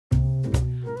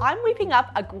I'm whipping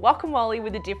up a guacamole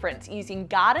with a difference using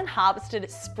garden harvested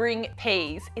spring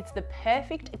peas. It's the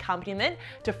perfect accompaniment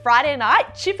to Friday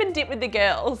night chip and dip with the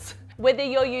girls. Whether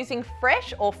you're using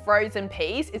fresh or frozen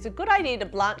peas, it's a good idea to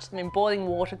blanch them in boiling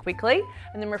water quickly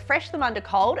and then refresh them under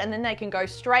cold, and then they can go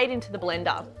straight into the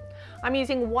blender. I'm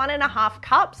using 1.5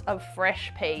 cups of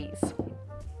fresh peas.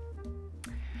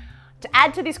 To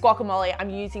add to this guacamole,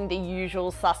 I'm using the usual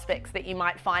suspects that you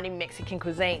might find in Mexican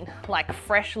cuisine, like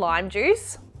fresh lime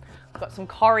juice, I've got some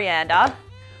coriander,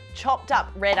 chopped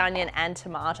up red onion and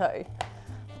tomato.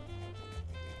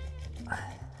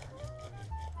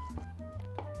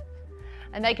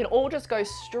 And they can all just go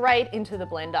straight into the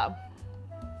blender.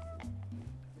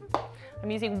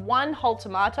 I'm using 1 whole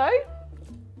tomato.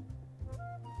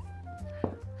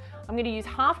 I'm going to use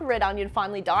half a red onion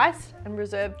finely diced and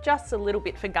reserve just a little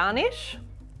bit for garnish.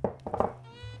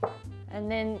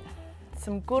 And then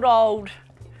some good old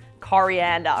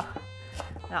coriander.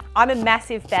 Now, I'm a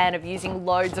massive fan of using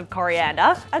loads of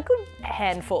coriander, a good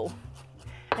handful.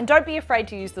 And don't be afraid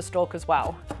to use the stalk as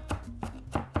well.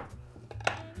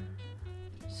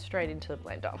 Straight into the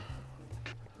blender.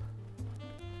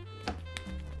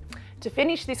 To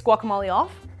finish this guacamole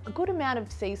off, a good amount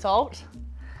of sea salt.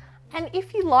 And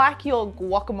if you like your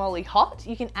guacamole hot,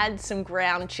 you can add some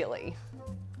ground chili.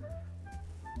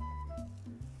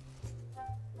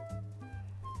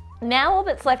 Now all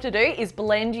that's left to do is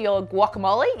blend your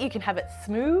guacamole. You can have it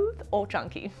smooth or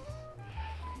chunky.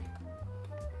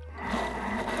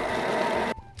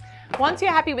 Once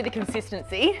you're happy with the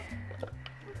consistency,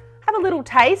 have a little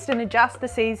taste and adjust the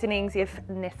seasonings if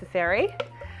necessary.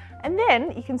 And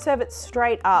then you can serve it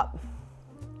straight up.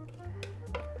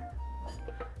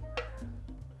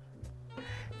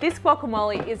 This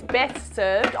guacamole is best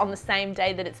served on the same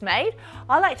day that it's made.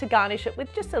 I like to garnish it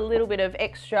with just a little bit of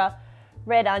extra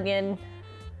red onion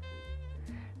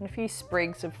and a few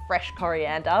sprigs of fresh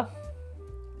coriander.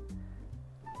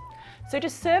 So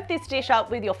just serve this dish up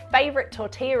with your favourite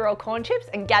tortilla or corn chips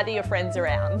and gather your friends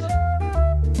around.